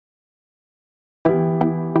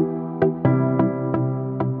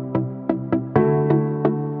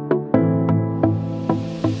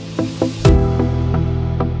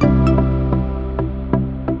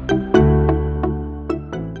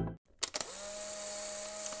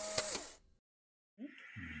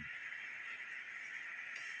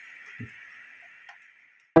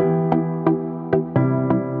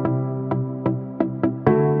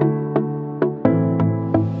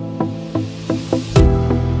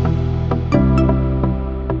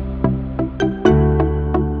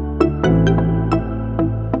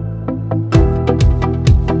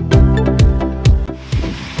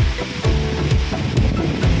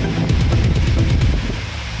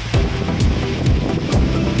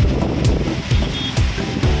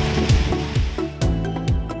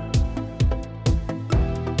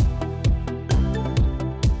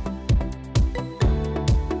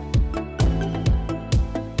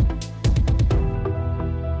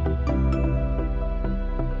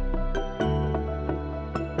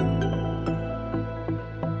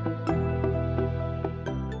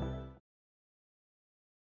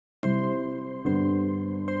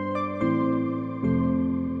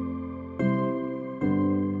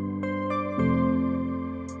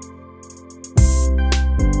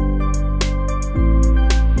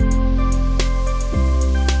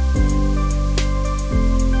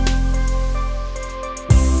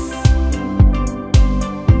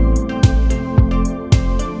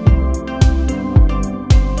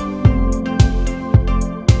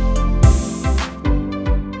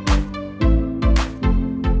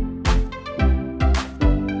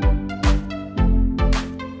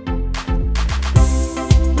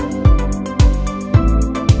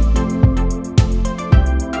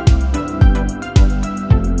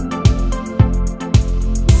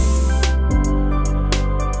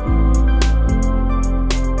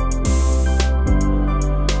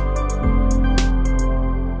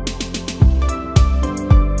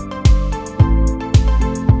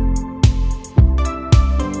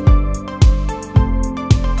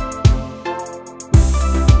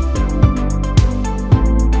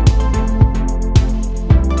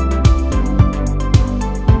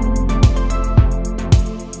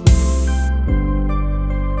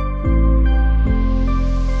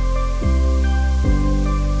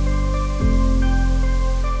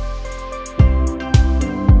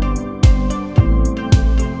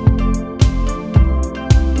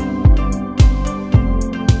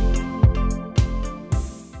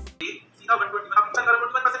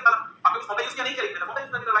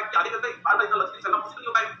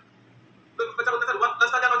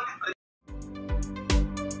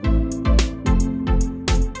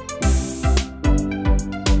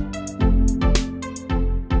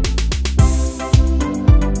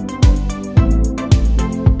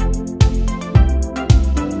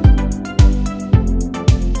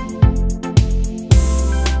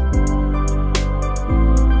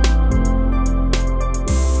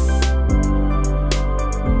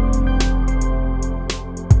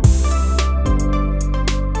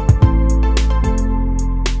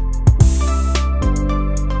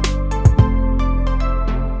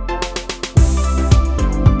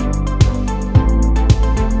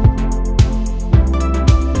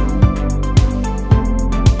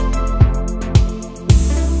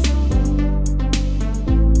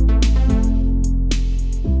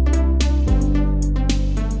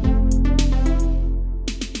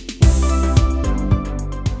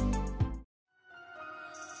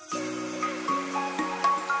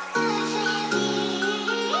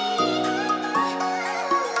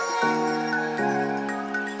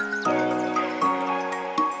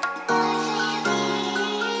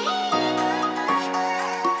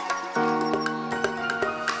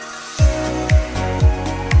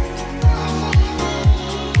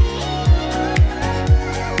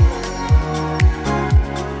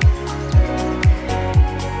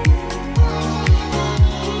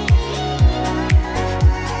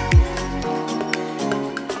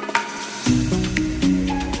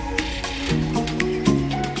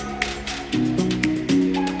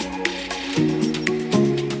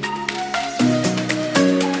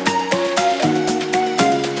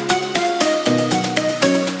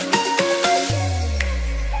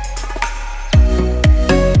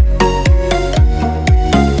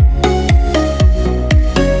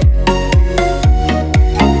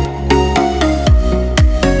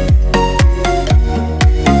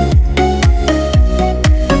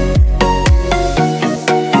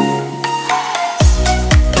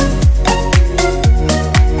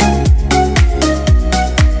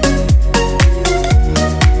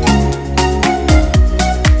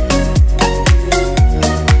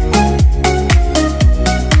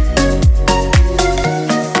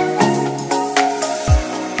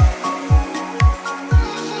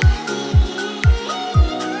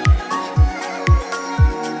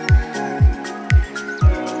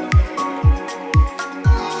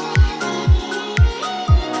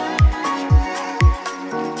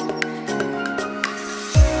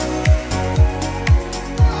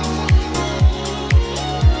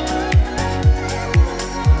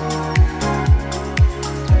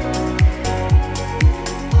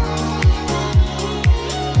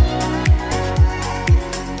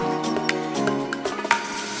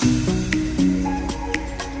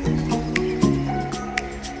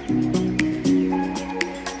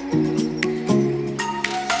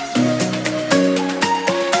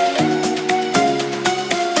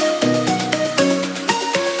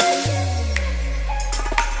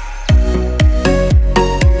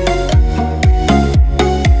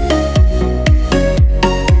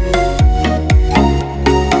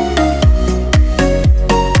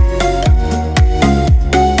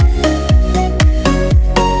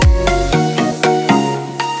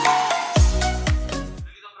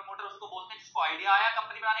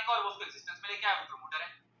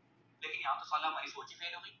यहाँ तो साला हमारी सोच ही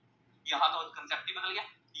फेल हो गई, यहाँ तो कंसेप्ट ही बदल गया,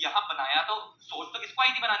 यहाँ बनाया तो सोच तो किसको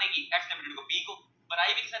आई थी बनाने की, एक्स लिमिटेड को, पी को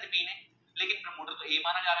बनाई भी किसने, पी ने, लेकिन प्रमोटर तो ए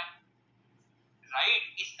माना जा रहा है, राइट?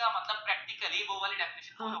 इसका मतलब प्रैक्टिकली वो वाली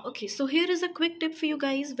definition. Okay, so here is a quick tip for you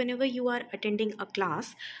guys. Whenever you are attending a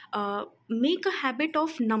class, make a habit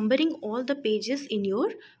of numbering all the pages in your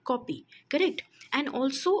copy, correct? And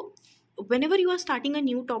also whenever you are starting a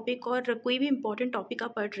new topic or कोई भी important topic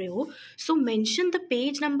आप पढ़ रहे हो, so mention the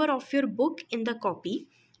page number of your book in the copy.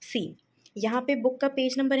 See, यहाँ पे book का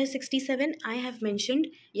page number है 67, आई हैव मैंशनड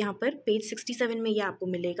यहाँ पर पेज 67 में ये आपको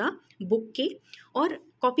मिलेगा बुक के, और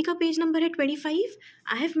कॉपी का पेज नंबर है 25,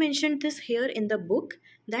 I have mentioned this here in the book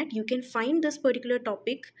that you can find this particular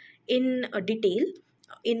topic in detail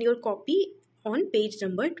in your copy on page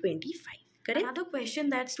number 25. Correct? Another question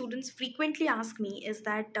that students frequently ask me is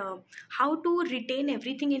that how to retain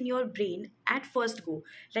everything in your brain at first go.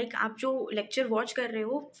 Like आप जो lecture watch कर रहे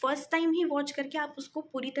हो, first time ही watch करके आप उसको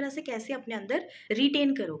पूरी तरह से कैसे अपने अंदर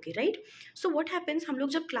retain करोगे, right? So what happens, हम लोग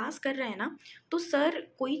जब class कर रहे हैं ना, तो सर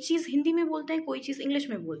कोई चीज़ हिंदी में बोलते हैं, कोई चीज़ इंग्लिश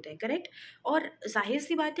में बोलते हैं, करेक्ट? और जाहिर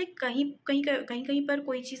सी बात है, कहीं पर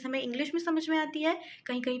कोई चीज़ हमें इंग्लिश में समझ में आती है,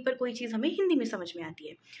 कहीं पर कोई चीज़ हमें हिंदी में समझ में आती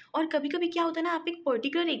है। और कभी कभी क्या होता है ना, आप एक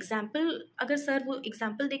पर्टिकुलर एग्जाम्पल, अगर सर वो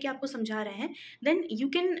एग्जाम्पल देके आपको समझा रहे हैं, then you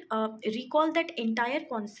can recall that entire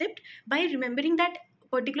concept bye remembering that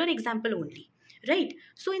particular example only, right?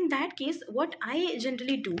 So in that case what I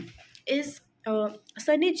generally do is,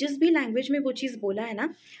 sir ने जिस भी लैंग्वेज में वो चीज़ बोला है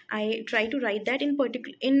ना, I try to right that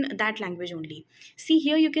in that language only. See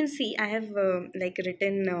here you can see I have like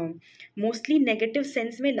written mostly negative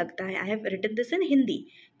sense में लगता है, I have written this in Hindi,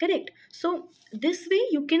 correct? So this way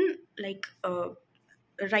you can like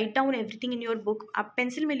write down everything in your book. आप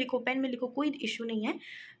pencil में लिखो, pen में लिखो, कोई issue नहीं है,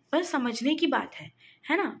 पर समझने की बात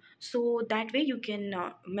है ना? So that way you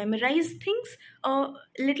can memorise things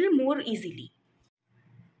little more easily.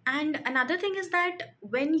 And another thing is that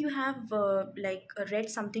when you have like read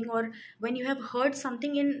something, or when you have heard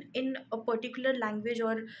something in a particular language,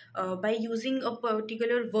 or by using a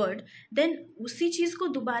particular word, then उसी चीज़ को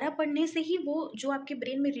दोबारा पढ़ने से ही वो जो आपके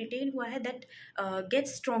brain में retain हुआ है that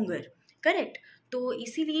gets stronger, correct? तो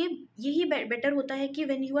इसीलिए यही बेटर होता है कि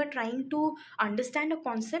when you are trying to understand a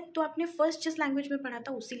concept, तो आपने फर्स्ट जिस लैंग्वेज में पढ़ा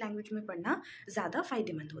था उसी लैंग्वेज में पढ़ना ज़्यादा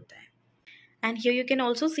फायदेमंद होता है. And here you can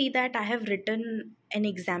also see that I have written an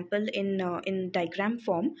example in diagram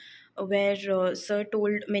form where sir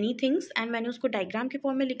told many things, and मैंने उसको diagram के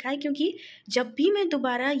form में लिखा है, क्योंकि जब भी मैं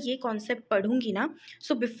दोबारा ये concept पढ़ूंगी ना,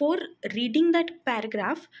 so before reading that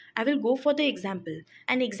paragraph I will go for the example,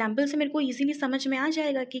 and example से मेरे को easily समझ में आ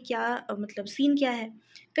जाएगा कि क्या मतलब scene क्या है,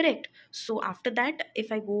 correct? So after that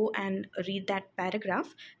if I go and read that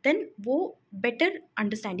paragraph, then वो better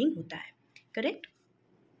understanding होता है, correct?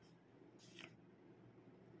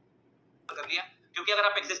 कर लिया, क्योंकि अगर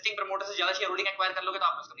आप एग्जिस्टिंग प्रमोटर से ज्यादा शेयर होल्डिंग एक्वायर कर लोगे तो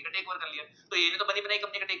आपने उस कंपनी का टेक ओवर कर लिया, तो ए ने तो बनी बनाई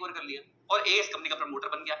कंपनी का टेक ओवर कर लिया और ए इस कंपनी का प्रमोटर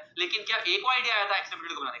बन गया. लेकिन क्या ए को आइडिया आया था एक्स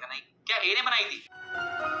लिमिटेड को बनाने का? नहीं. क्या ए ने बनाई थी?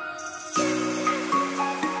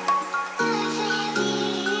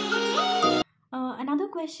 Another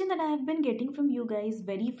question that I have been getting from you guys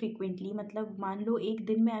very frequently, मतलब मान लो एक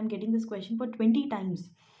दिन में I am getting this question for 20 times,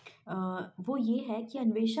 वो ये है कि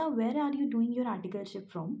Anvesha, where are you doing your articleship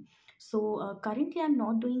from? So currently I'm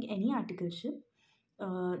not doing any articleship.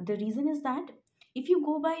 The reason is that if you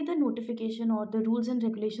go by the notification or the rules and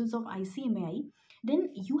regulations of ICMAI, then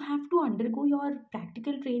you have to undergo your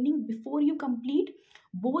practical training before you complete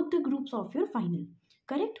both the groups of your final,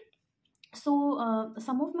 correct? So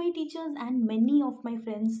some of my teachers and many of my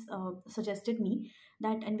friends suggested me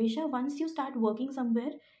that Anvesha, once you start working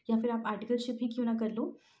somewhere, या फिर आप articleship ही क्यों ना कर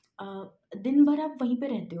लो, दिन भर आप वहीं पे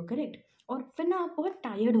रहते हो, करेक्ट? और फिर ना आप बहुत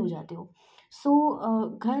टायर्ड हो जाते हो, सो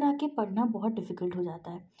घर आके पढ़ना बहुत डिफ़िकल्ट हो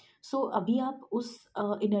जाता है. सो अभी आप उस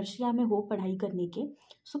इनर्शिया में हो पढ़ाई करने के,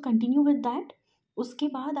 सो कंटिन्यू विद दैट. उसके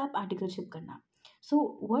बाद आप आर्टिकलशिप करना. So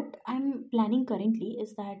what I am planning currently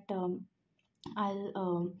is that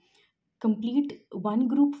I'll complete one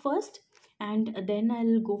group first, and then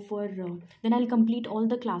I'll complete all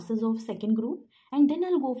the classes of second group, and then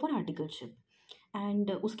I'll go for articleship. And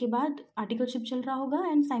उसके बाद articleship चल रहा होगा,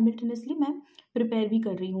 and simultaneously मैं prepare भी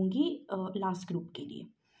कर रही होंगी लास्ट ग्रुप के लिए,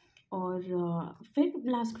 और फिर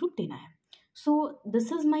लास्ट ग्रुप देना है. So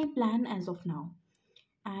this is my plan as of now.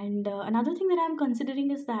 And another thing that I am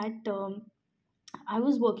considering is that I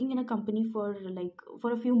was working in a company for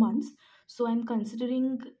a few months, so I'm considering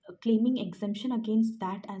claiming exemption against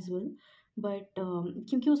that as well. But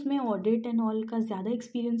क्योंकि उसमें audit and all का ज़्यादा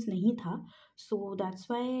experience नहीं था, so that's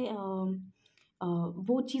why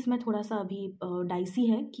वो चीज़ मैं थोड़ा सा अभी डाइसी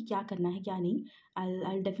है कि क्या करना है क्या नहीं.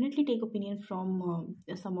 I'll definitely take opinion from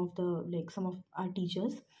some of our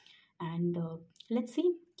teachers, and let's see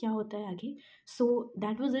क्या होता है आगे. So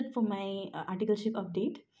that was it for my articleship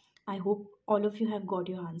update. I hope all of you have got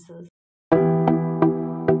your answers.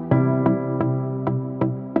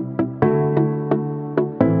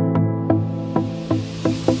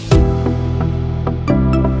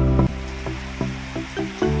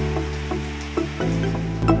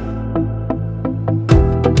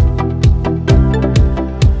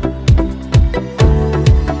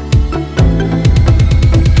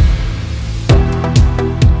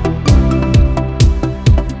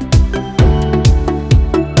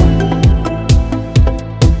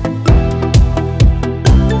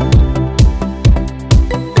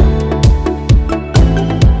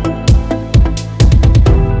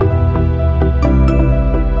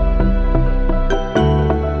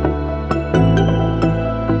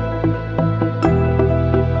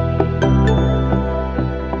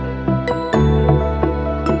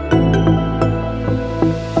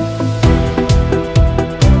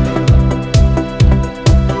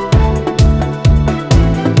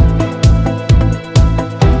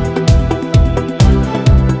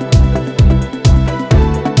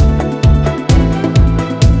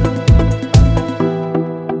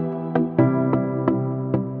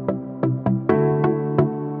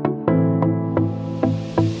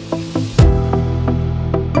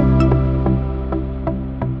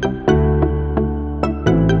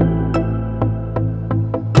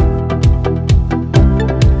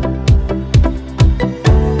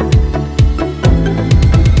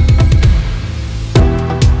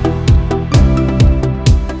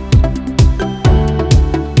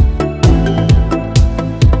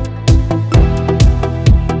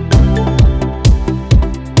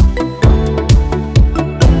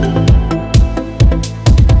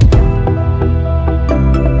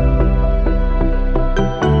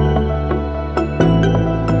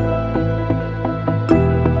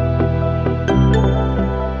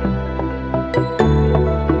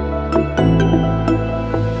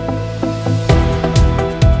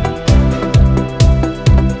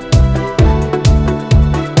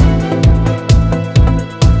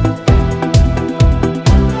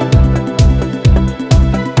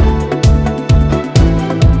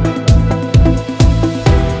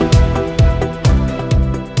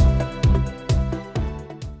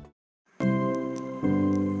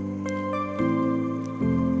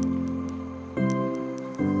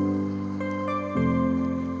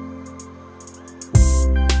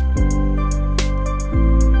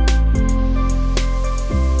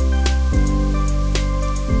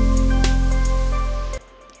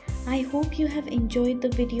 I hope you have enjoyed the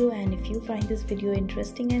video, and if you find this video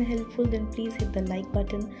interesting and helpful, then please hit the like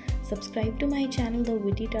button, subscribe to my channel The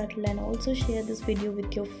Witty Turtle, and also share this video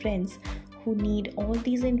with your friends who need all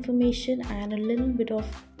these information and a little bit of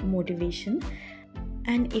motivation.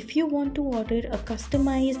 And if you want to order a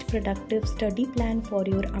customized productive study plan for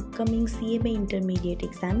your upcoming CMA intermediate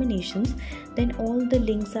examinations, then all the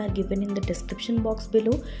links are given in the description box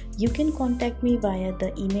below. You can contact me via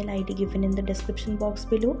the email ID given in the description box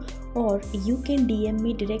below, or you can DM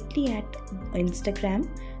me directly at Instagram.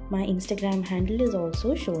 My Instagram handle is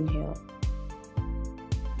also shown here.